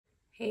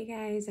Hey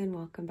guys, and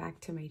welcome back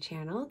to my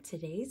channel.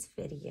 Today's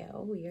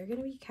video, we are going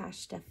to be cash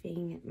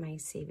stuffing my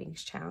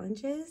savings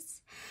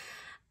challenges.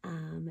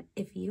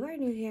 If you are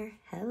new here,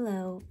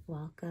 hello,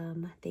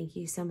 welcome. Thank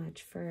you so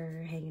much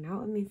for hanging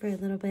out with me for a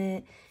little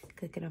bit,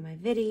 clicking on my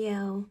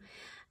video.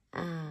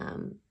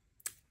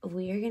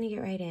 We are going to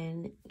get right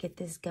in, get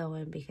this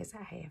going because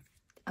I have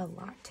a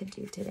lot to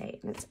do today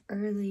and it's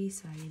early,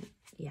 so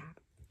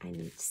I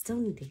still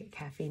need to get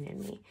caffeine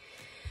in me.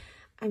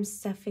 I'm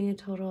stuffing a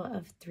total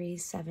of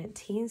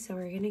 317, so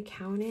we're going to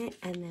count it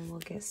and then we'll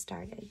get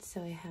started.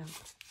 So I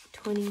have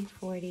 20,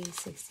 40,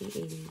 60,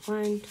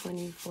 81,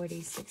 20,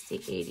 40, 60,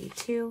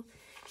 82,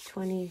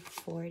 20,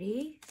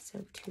 40,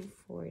 so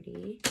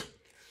 240,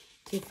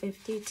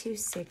 250,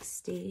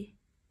 260,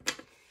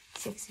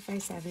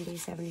 65, 70,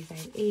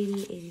 75,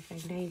 80,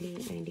 85,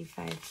 90,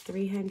 95,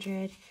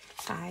 300,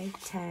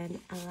 5, 10,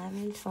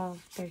 11,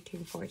 12,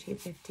 13, 14,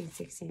 15,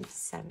 16,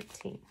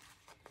 17.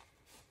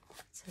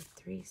 So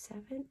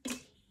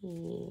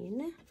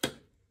 317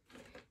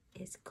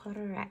 is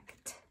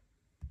correct.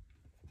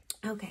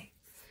 Okay,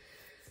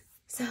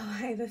 so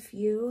I have a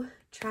few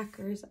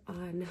trackers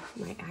on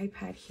my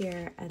iPad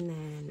here, and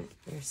then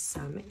there's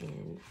some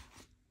in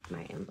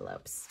my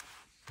envelopes.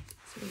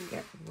 So we can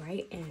get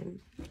right in.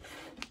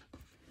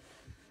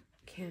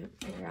 Can't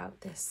figure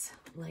out this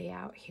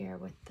layout here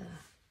with the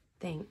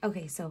thing.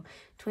 Okay, so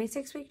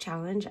 26-week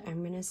challenge.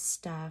 I'm going to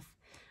stuff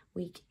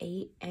week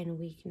 8 and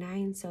week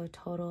 9, so a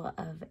total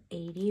of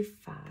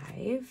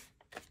 85.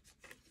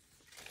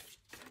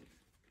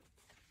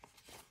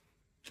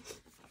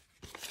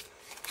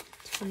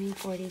 $20,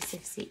 $40,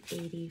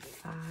 $60,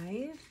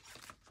 $85.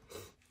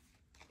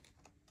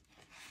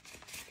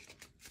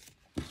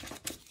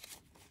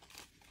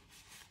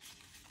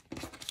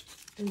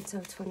 And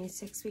so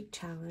 26-week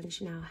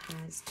challenge now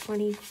has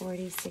 20,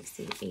 40,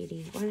 60,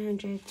 80,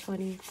 100,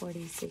 20,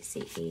 40,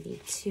 60,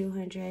 80,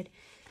 200,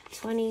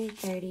 20,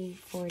 30,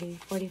 40,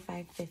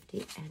 45,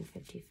 50, and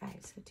 55.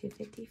 So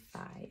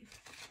 255.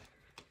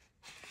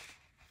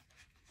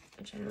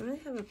 Which I don't really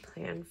have a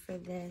plan for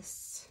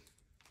this.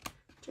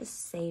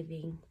 Just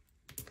saving.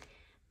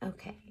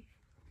 Okay.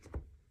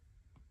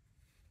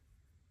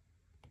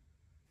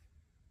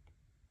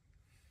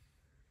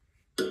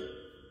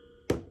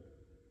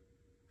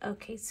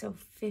 Okay, so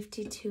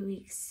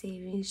 52-week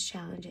savings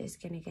challenge is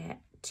going to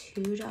get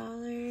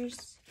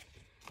 $2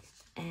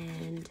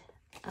 and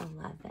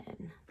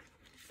 11.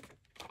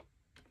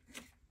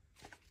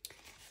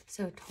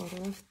 So a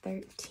total of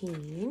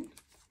 13.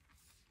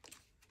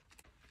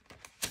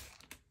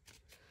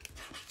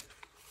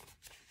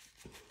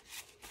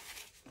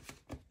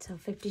 So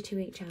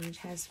 52-week challenge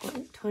has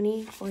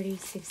 20, 40,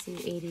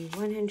 60, 80,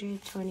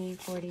 100, 20,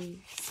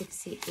 40,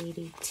 60,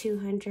 80,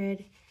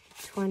 200,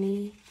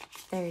 20,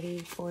 30,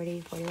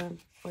 40, 41,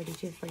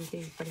 42,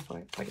 43,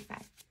 44,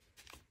 45.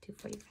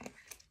 245.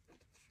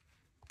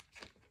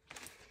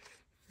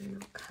 And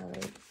I'll color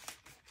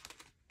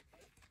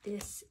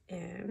this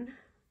in.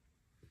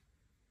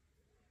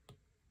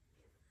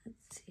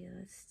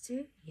 Let's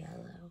do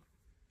yellow.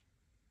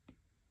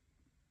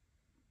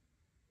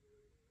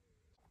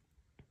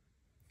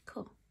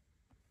 Cool.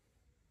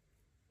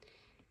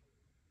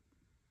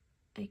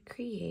 I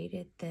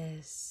created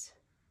this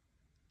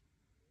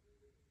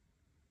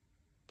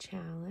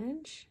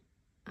challenge.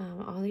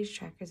 All these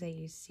trackers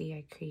I see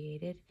I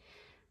created.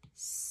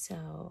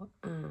 So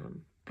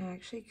I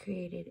actually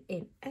created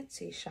an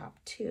Etsy shop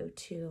too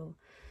to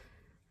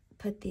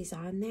put these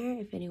on there.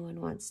 If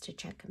anyone wants to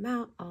check them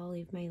out, I'll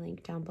leave my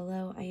link down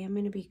below. I am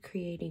going to be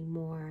creating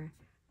more.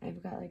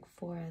 I've got like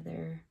 4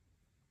 other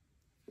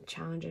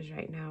challenges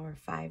right now, or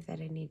 5 that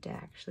I need to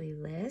actually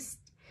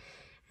list,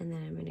 and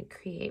then I'm going to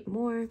create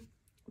more.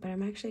 But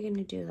I'm actually going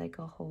to do like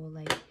a whole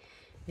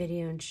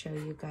video and show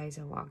you guys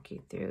and walk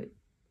you through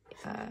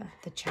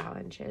the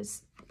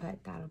challenges,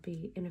 but that'll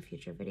be in a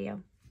future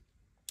video.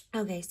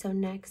 Okay, so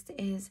next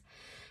is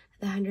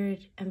the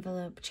 100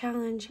 envelope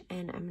challenge,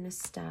 and I'm going to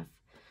stuff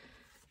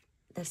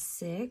the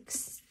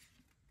 $6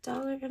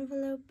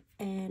 envelope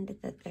and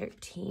the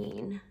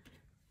 13.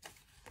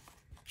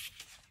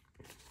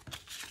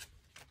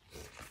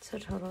 So a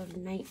total of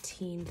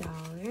 $19,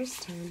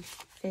 10,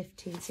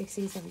 15,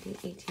 16, 17,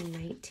 18,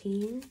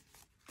 19.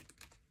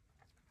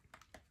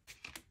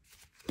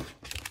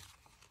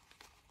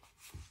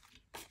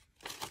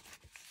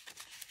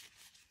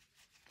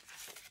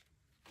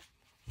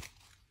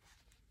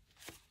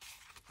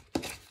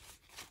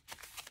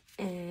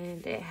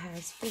 And it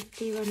has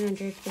 50,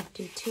 100,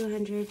 50,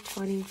 200,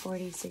 20,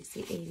 40,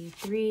 60,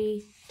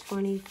 83,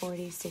 20,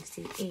 40,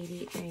 60,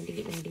 80,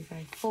 90,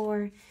 95,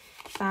 4,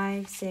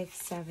 5, 6,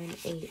 7,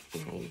 8,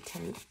 9,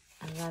 10,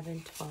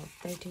 11, 12,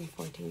 13,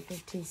 14,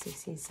 15,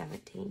 16,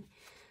 17.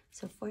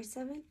 So for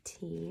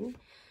 17,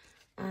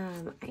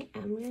 I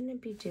am going to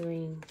be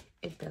doing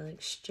a bill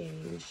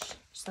exchange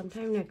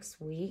sometime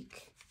next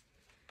week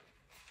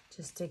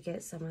just to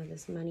get some of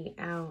this money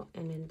out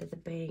and into the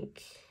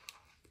bank.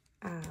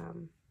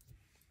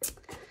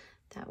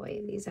 That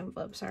way these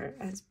envelopes aren't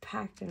as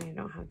packed and I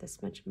don't have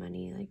this much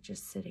money like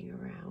just sitting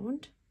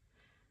around.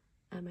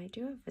 I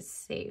do have a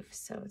safe,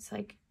 so it's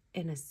like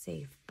in a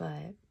safe,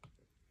 but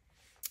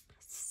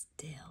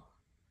still.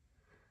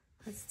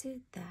 Let's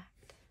do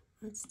that.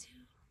 Let's do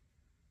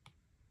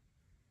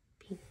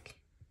pink.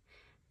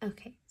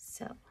 Okay,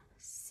 so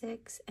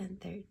 6 and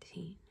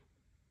 13.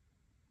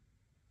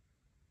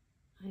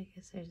 I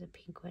guess there's a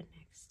pink one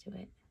next to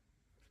it.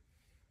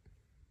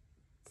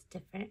 It's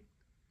different.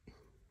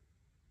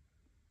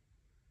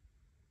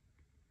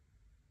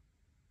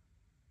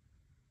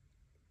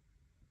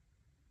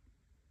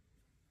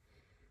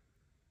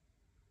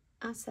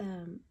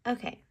 Awesome.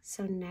 Okay,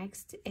 so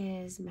next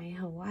is my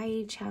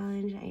Hawaii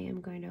challenge. I am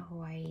going to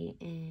Hawaii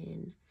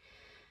in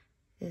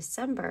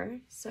December,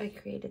 so I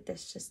created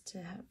this just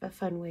to have a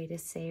fun way to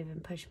save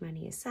and push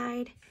money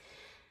aside.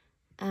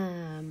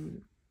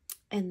 And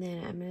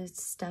then I'm going to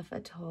stuff a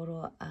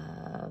total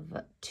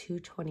of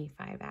 $225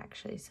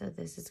 actually. So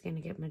this is going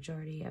to get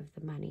majority of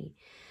the money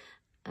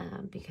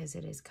because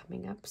it is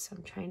coming up. So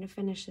I'm trying to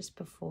finish this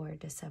before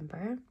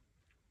December.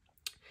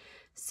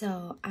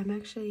 So I'm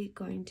actually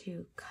going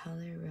to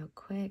color real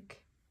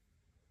quick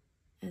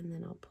and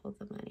then I'll pull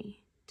the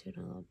money. Doing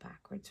a little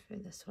backwards for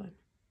this one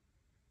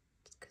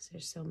just because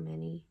there's so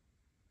many.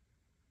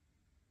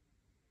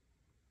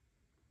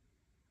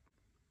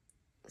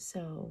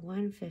 So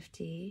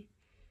 150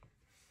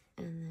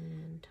 and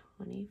then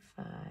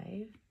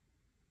 25.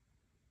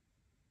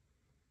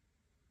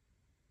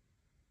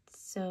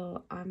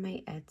 So on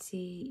my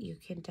Etsy, you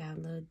can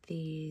download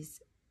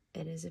these.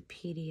 It is a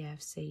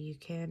PDF, so you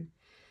can,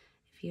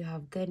 if you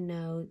have good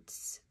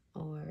notes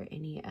or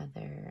any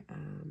other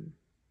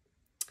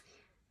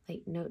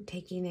like note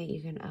taking that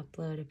you can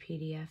upload a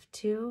PDF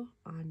to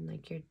on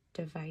like your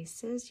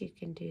devices, you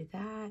can do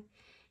that.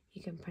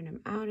 You can print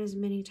them out as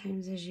many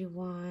times as you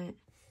want.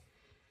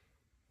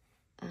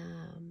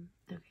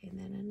 Okay, and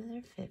then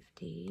another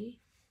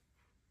 50.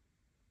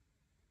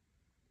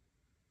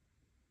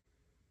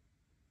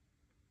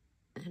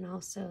 And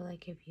also,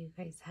 like, if you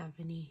guys have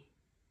any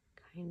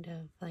kind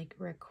of like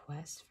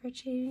requests for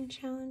cheating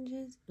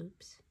challenges,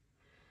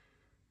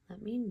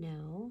 let me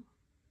know.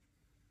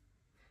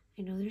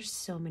 I know there's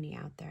so many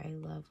out there. I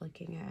love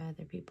looking at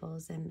other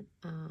people's, and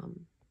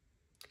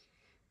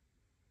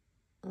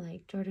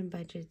like Jordan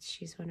Budgets,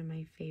 she's one of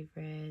my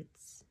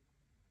favorites.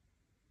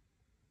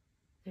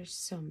 There's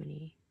so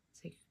many.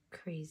 It's like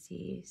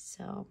crazy.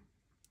 So,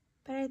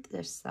 but I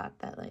just thought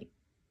that, like,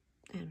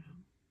 I don't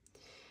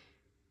know,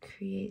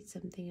 create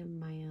something of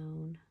my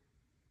own.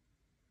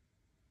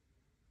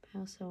 But I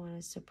also want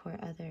to support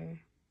other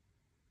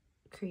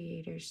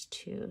creators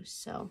too.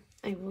 So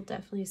I will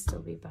definitely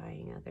still be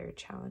buying other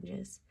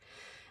challenges.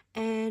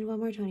 And one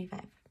more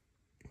 25.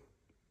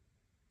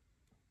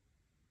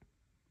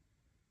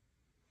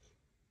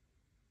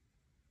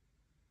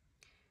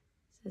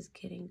 This is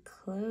getting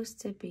close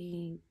to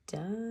being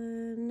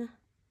done.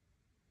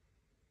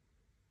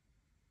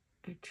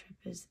 Our trip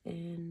is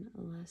in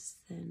less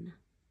than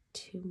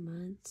 2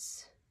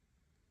 months.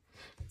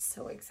 It's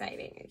so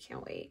exciting. I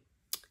can't wait.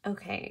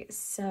 Okay,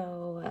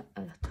 so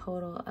a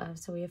total of,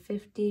 so we have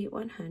 50,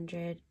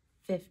 100,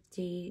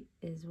 50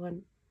 is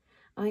one.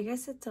 Oh, I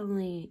guess it's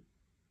only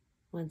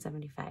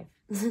 175.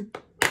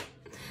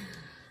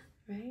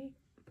 Right?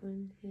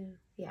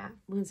 Yeah,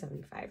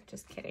 175.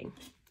 Just kidding.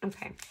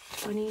 Okay,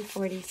 20,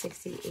 40,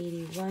 60,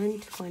 80,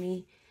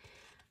 120,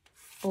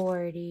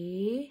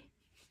 40,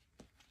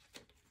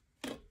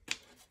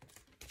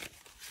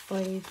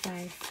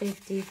 45,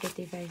 50,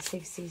 55,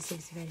 60,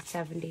 65,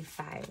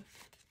 75.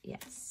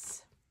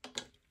 Yes.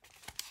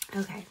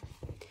 Okay.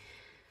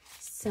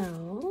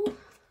 So,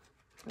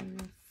 we're going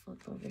to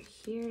flip over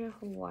here to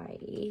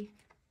Hawaii.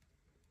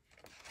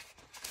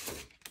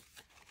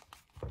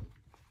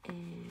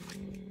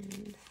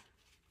 And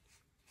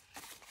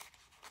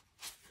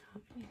how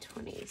many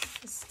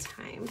 20s this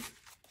time?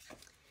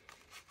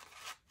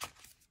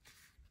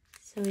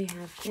 So we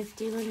have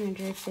 50,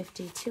 100,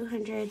 50,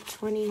 200,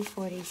 20,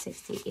 40,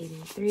 60,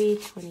 83,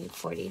 20,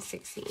 40,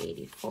 60,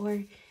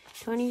 84,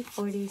 20,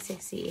 40,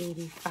 60,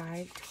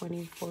 85,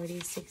 20, 40,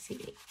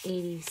 60,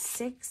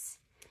 86,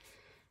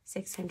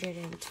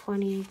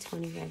 620,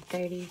 25,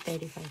 30,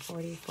 35,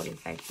 40,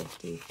 45,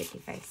 50,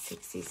 55,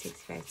 60,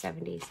 65,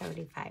 70,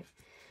 75.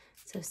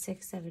 So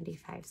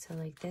 675. So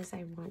like this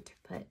I want to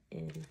put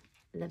in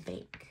the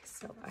bank.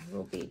 So I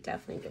will be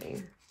definitely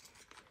doing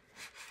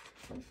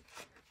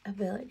a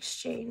bill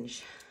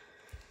exchange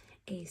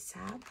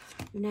ASAP.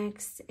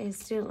 Next is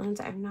student loans.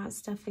 I'm not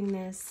stuffing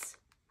this.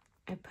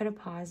 I put a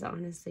pause,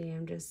 honestly.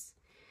 I'm just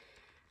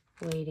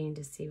waiting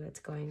to see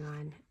what's going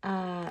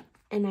on.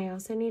 And I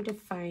also need to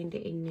find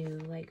a new,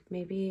 like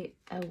maybe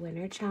a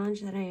winter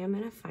challenge that I am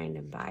going to find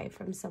and buy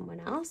from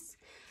someone else.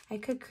 I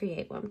could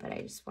create one, but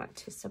I just want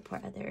to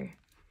support other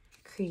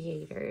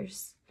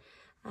creators.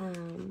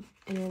 And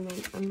then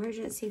my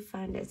emergency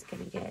fund is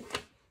going to get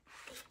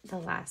the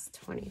last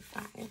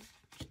 25.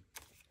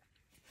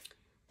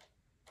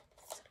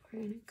 So we're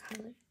going to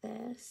color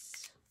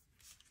this.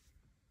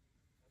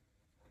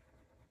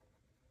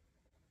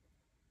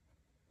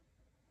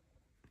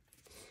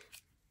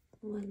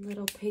 One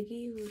little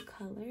piggy would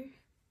color.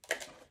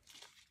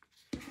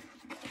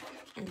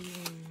 And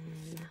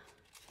then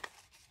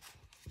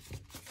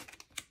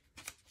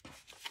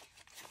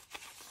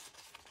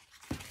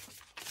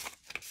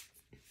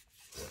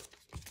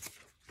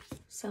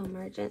so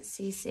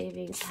emergency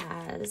savings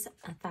has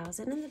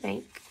 1,000 in the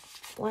bank,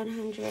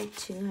 100,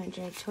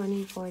 200,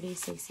 20, 40,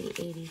 60,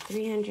 80,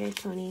 300,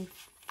 20,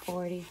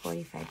 40,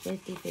 45,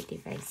 50,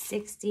 55,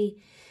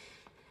 60,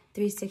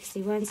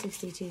 361,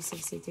 62,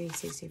 63,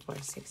 64,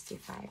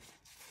 65.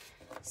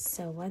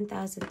 So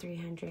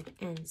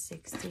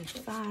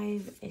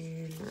 1,365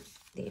 in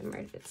the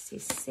emergency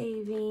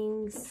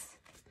savings.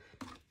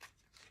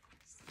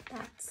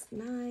 That's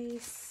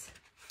nice.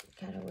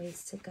 Got a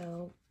ways to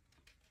go.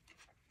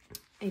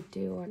 I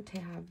do want to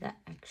have the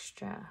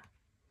extra.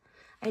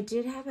 I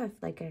did have a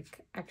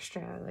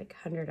extra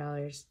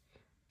 $100.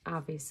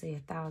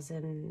 Obviously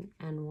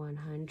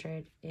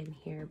 1,100 in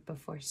here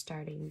before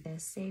starting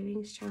this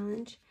savings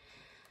challenge.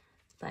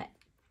 But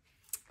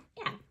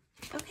yeah.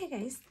 Okay,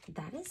 guys,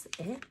 that is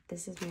it.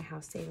 This is my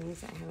house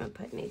savings. I haven't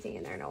put anything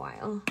in there in a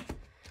while.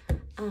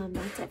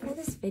 That's it for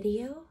this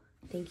video.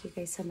 Thank you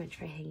guys so much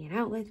for hanging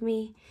out with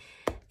me.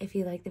 If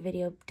you like the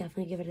video,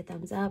 definitely give it a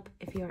thumbs up.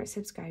 If you aren't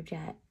subscribed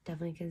yet,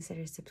 definitely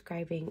consider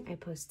subscribing. I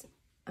post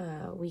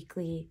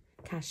weekly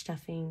cash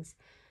stuffings,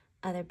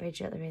 other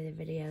budget related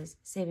videos,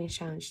 savings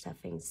challenge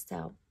stuffings.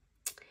 So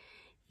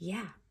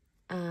yeah.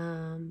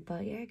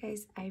 But yeah,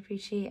 guys, I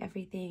appreciate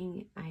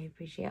everything. I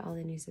appreciate all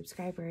the new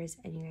subscribers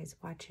and you guys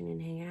watching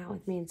and hanging out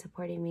with me and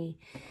supporting me.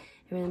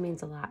 It really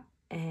means a lot.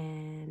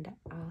 And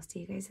I'll see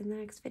you guys in the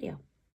next video.